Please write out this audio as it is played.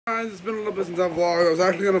Guys, it's been a little bit since I've vlogged. I was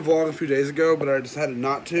actually going to vlog a few days ago, but I decided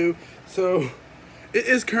not to. So, it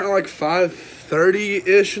is currently like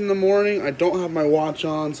 5:30-ish in the morning. I don't have my watch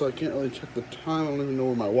on, so I can't really check the time. I don't even know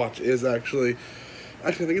where my watch is, actually.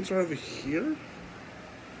 Actually, I think it's right over here.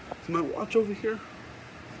 Is my watch over here?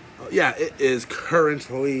 Yeah, it is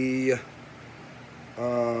currently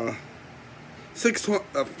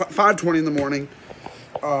 5:20 in the morning.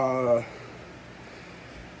 I've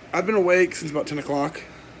been awake since about 10 o'clock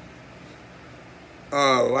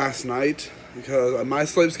last night because my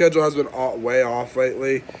sleep schedule has been way off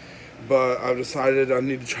lately, but I've decided I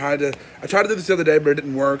need to try to, I tried to do this the other day, but it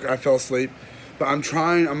didn't work. I fell asleep, but I'm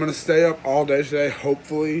going to stay up all day today,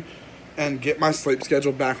 hopefully, and get my sleep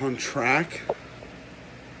schedule back on track.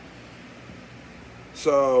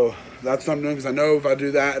 So that's what I'm doing, because I know if I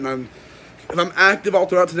do that and if I'm active all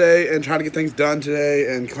throughout today and trying to get things done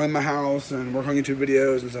today and clean my house and work on YouTube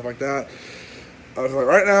videos and stuff like that, I was like,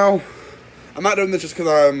 right now, I'm not doing this just because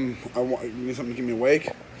I need something to keep me awake,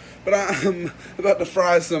 but I'm about to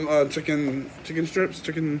fry some chicken strips,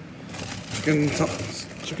 we got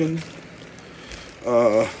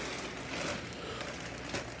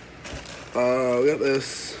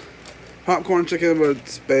this popcorn chicken, but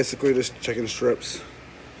it's basically just chicken strips.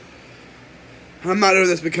 I'm not doing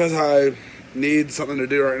this because I need something to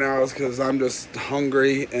do right now, is because I'm just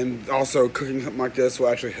hungry, and also cooking something like this will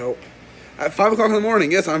actually help. At 5 o'clock in the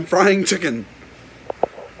morning, yes, I'm frying chicken.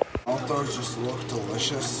 All those just look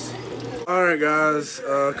delicious. Alright guys,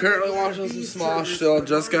 currently watching some Smosh still.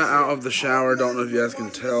 Just got out of the shower, don't know if you guys can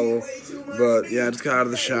tell, but yeah, just got out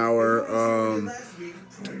of the shower. I'm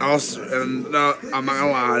not gonna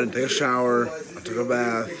lie, I didn't take a shower, I took a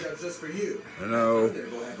bath,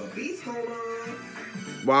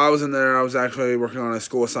 While I was in there, I was actually working on a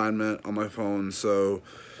school assignment on my phone, so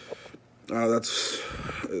I was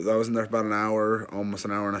in there for about an hour, almost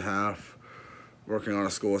an hour and a half, working on a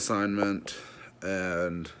school assignment,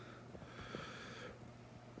 and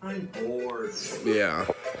I'm bored. Yeah.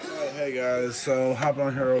 Hey guys, so hopping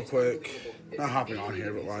on here real quick. Not hopping on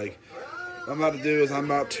here, but like, what I'm about to do is I'm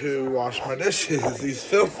about to wash my dishes. These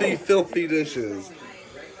filthy, filthy dishes.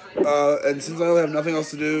 And since I really have nothing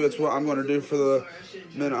else to do, that's what I'm going to do for the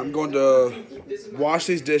minute. I'm going to wash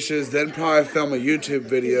these dishes, then probably film a YouTube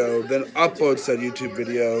video, then upload said YouTube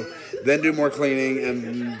video, then do more cleaning,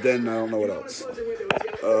 and then I don't know what else.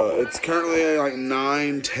 It's currently like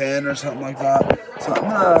 9:10 or something like that. So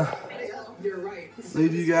I'm going to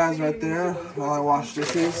leave you guys right there while I wash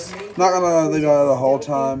dishes. I'm not going to leave you out the whole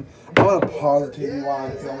time. I'm going to pause the TV while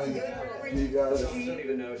I'm filming you guys. I'm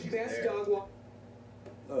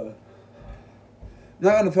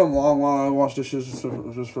not going to film long while I wash dishes, just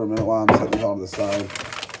for a minute while I'm setting it on to the side.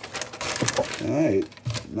 Alright,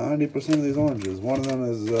 90% of these oranges. One of them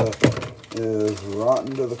is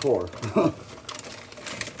rotten to the core.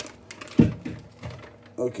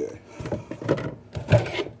 Okay.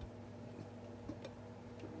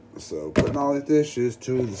 So, putting all these dishes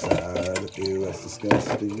to the side. Ew, that's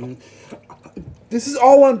disgusting. This is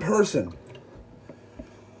all one person.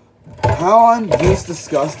 How I'm this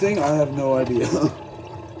disgusting, I have no idea.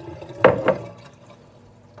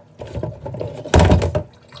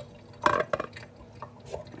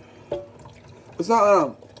 It's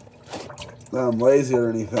not that I'm lazy or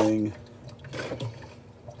anything.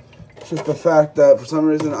 It's just the fact that for some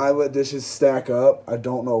reason I let dishes stack up. I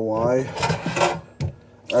don't know why.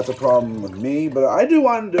 That's a problem with me, but I do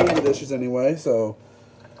want to do the dishes anyway, so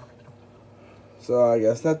I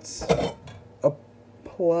guess that's a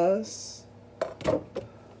plus.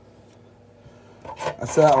 I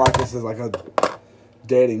said that like this is like a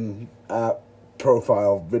dating app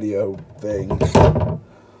profile video thing.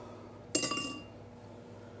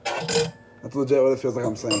 That's legit what it feels like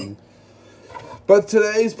I'm saying. But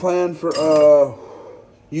today's plan for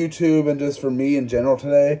YouTube and just for me in general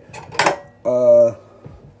today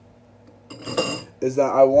is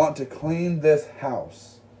that I want to clean this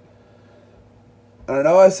house. And I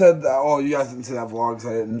know I said that, oh, you guys didn't see that vlog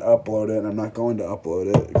because I didn't upload it, and I'm not going to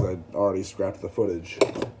upload it because I already scrapped the footage.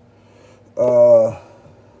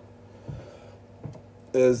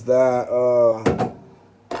 Is that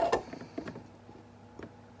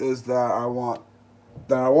I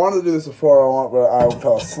wanted to do this before but I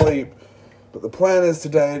fell asleep. But the plan is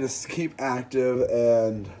today to keep active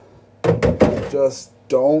and just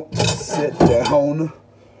don't sit down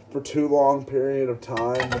for too long period of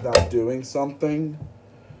time without doing something.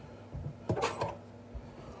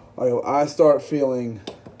 Like, if I start feeling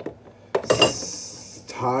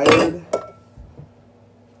tired,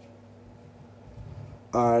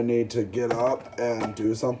 I need to get up and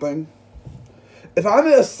do something. if I'm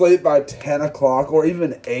asleep by 10 o'clock or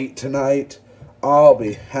even 8 tonight, I'll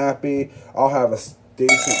be happy. I'll have a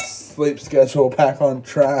decent sleep schedule back on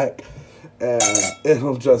track, and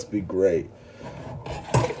it'll just be great.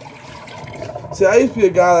 See, I used to be a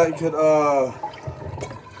guy that could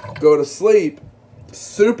go to sleep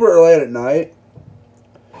super late at night,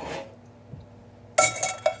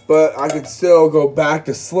 but I could still go back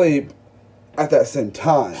to sleep at that same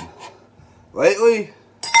time. Lately,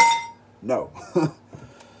 no.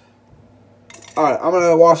 Alright, I'm going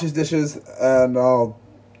to wash these dishes, and I'll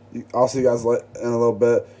see you guys in a little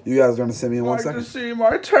bit. You guys are going to see me in 1 second. To see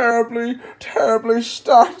my terribly, terribly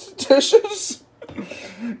stacked dishes.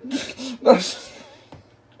 I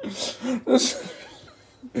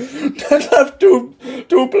have two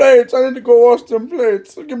plates. I need to go wash them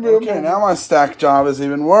plates. Give me Okay, now my stack job is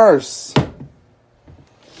even worse.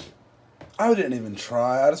 I didn't even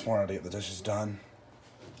try. I just wanted to get the dishes done.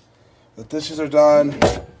 The dishes are done.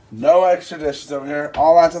 No extra dishes over here.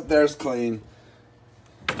 All that's up there is clean.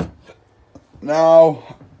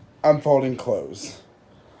 Now I'm folding clothes.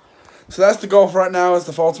 So that's the goal for right now, is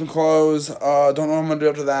to fold some clothes. Don't know what I'm going to do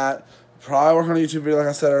after that. Probably work on a YouTube video like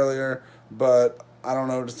I said earlier, but I don't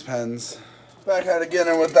know, it just depends. Back at it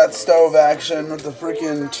again with that stove action, with the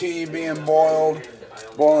freaking tea being boiled.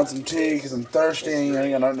 Boiling some tea because I'm thirsty and I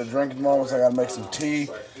ain't got nothing to drink at the moment, so I gotta make some tea.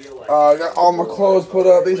 I got all my clothes put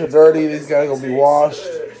up. These are dirty. These gotta go be washed.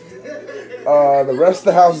 The rest of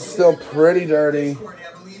the house is still pretty dirty.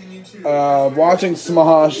 Watching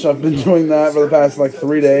Smosh, I've been doing that for the past like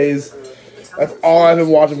 3 days. That's all I've been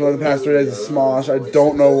watching for the past 3 days is Smosh. I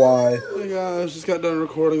don't know why. Hey guys, just got done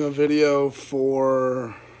recording a video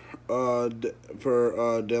for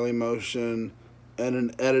Dailymotion, and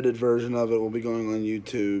an edited version of it will be going on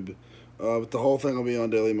YouTube. But the whole thing will be on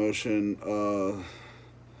Dailymotion.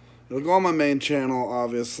 It'll go on my main channel,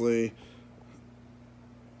 obviously.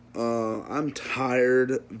 I'm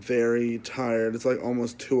tired, very tired. It's like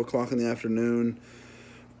almost 2 o'clock in the afternoon.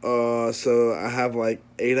 So I have like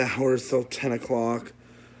 8 hours till 10 o'clock.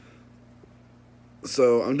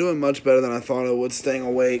 So I'm doing much better than I thought I would, staying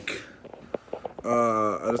awake.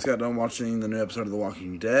 I just got done watching the new episode of The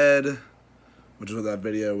Walking Dead, which is what that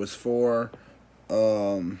video was for.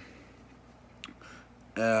 And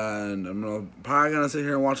I'm probably gonna sit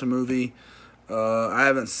here and watch a movie. I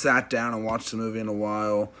haven't sat down and watched a movie in a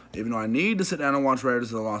while, even though I need to sit down and watch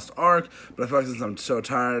Raiders of the Lost Ark. But I feel like since I'm so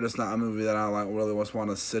tired, it's not a movie that I like really just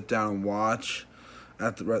want to sit down and watch.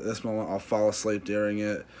 At this moment, I'll fall asleep during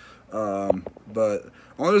it. But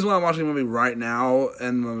only reason why I'm watching a movie right now,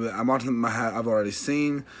 and I'm watching something I've already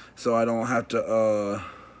seen, so I don't have to.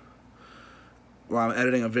 While I'm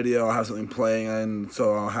editing a video, I'll have something playing, and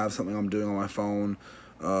so I'll have something I'm doing on my phone.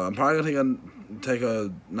 I'm probably gonna take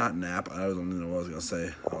a not nap. I don't know what I was gonna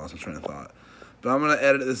say. I lost my train of thought. But I'm gonna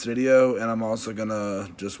edit this video, and I'm also gonna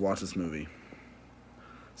just watch this movie.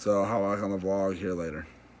 So I'll like on the vlog here later.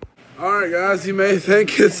 All right, guys. You may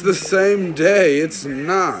think it's the same day. It's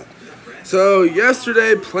not. So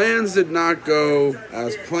yesterday, plans did not go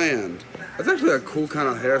as planned. That's actually a cool kind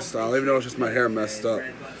of hairstyle, even though it's just my hair messed up.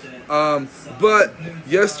 But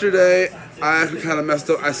yesterday, I actually kind of messed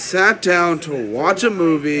up. I sat down to watch a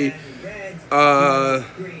movie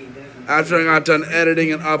after I got done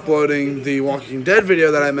editing and uploading the Walking Dead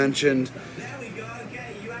video that I mentioned.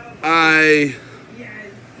 I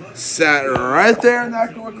sat right there in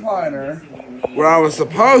that recliner where I was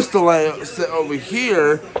supposed to sit over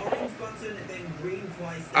here.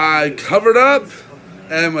 I covered up,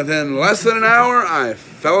 and within less than an hour, I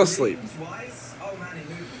fell asleep.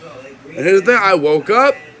 And here's the thing, I woke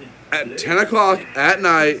up at 10 o'clock at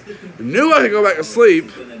night, knew I could go back to sleep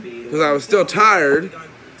because I was still tired.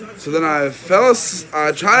 So then I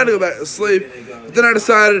tried to go back to sleep, but then I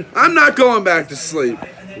decided I'm not going back to sleep.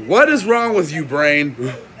 What is wrong with you, brain?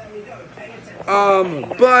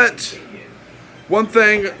 But one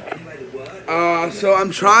thing, so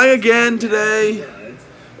I'm trying again today.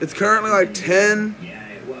 It's currently like 10,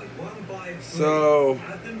 so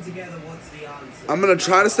I'm going to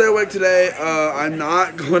try to stay awake today. I'm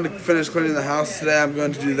not going to finish cleaning the house today. I'm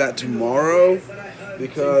going to do that tomorrow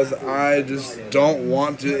because I just don't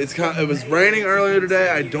want to. It was raining earlier today.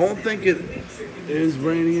 I don't think it is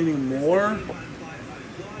raining anymore,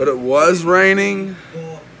 but it was raining.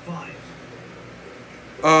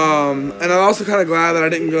 And I'm also kind of glad that I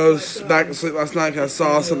didn't go back to sleep last night because I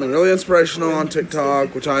saw something really inspirational on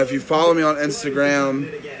TikTok, which if you follow me on Instagram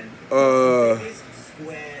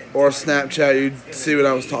or Snapchat, you'd see what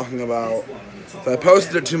I was talking about. So I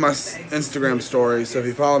posted it to my Instagram story, so if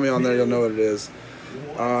you follow me on there, you'll know what it is.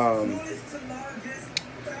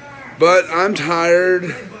 But I'm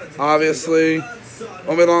tired, obviously.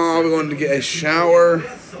 Won't be long. I'll be going to get a shower.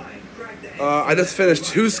 I just finished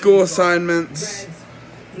 2 school assignments.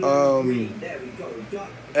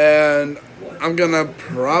 And I'm gonna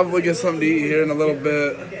probably get something to eat here in a little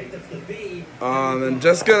bit. And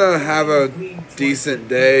just gonna have a decent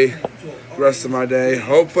day, the rest of my day.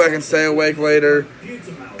 Hopefully I can stay awake later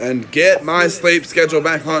and get my sleep schedule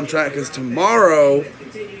back on track, because tomorrow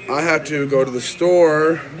I have to go to the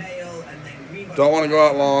store. Don't want to go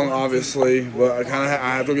out long, obviously, but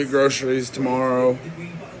I have to get groceries tomorrow.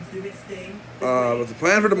 But the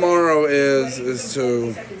plan for tomorrow is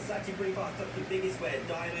to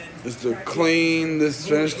finish cleaning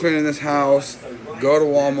this house, go to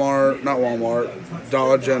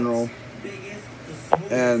Dollar General,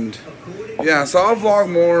 and yeah, so I'll vlog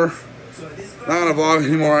more. Not gonna vlog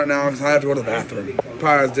anymore right now because I have to go to the bathroom. You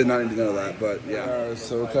probably did not need to know that, but yeah.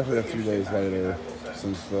 So it's actually a few days later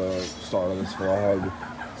since the start of this vlog.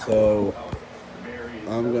 So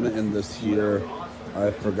I'm gonna end this here. I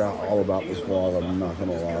forgot all about this vlog, I'm not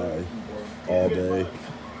gonna lie, all day.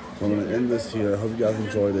 So I'm gonna end this here. I hope you guys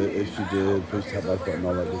enjoyed it. If you did, please tap like button,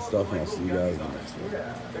 all that good stuff, and I'll see you guys in the next one.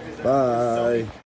 Bye.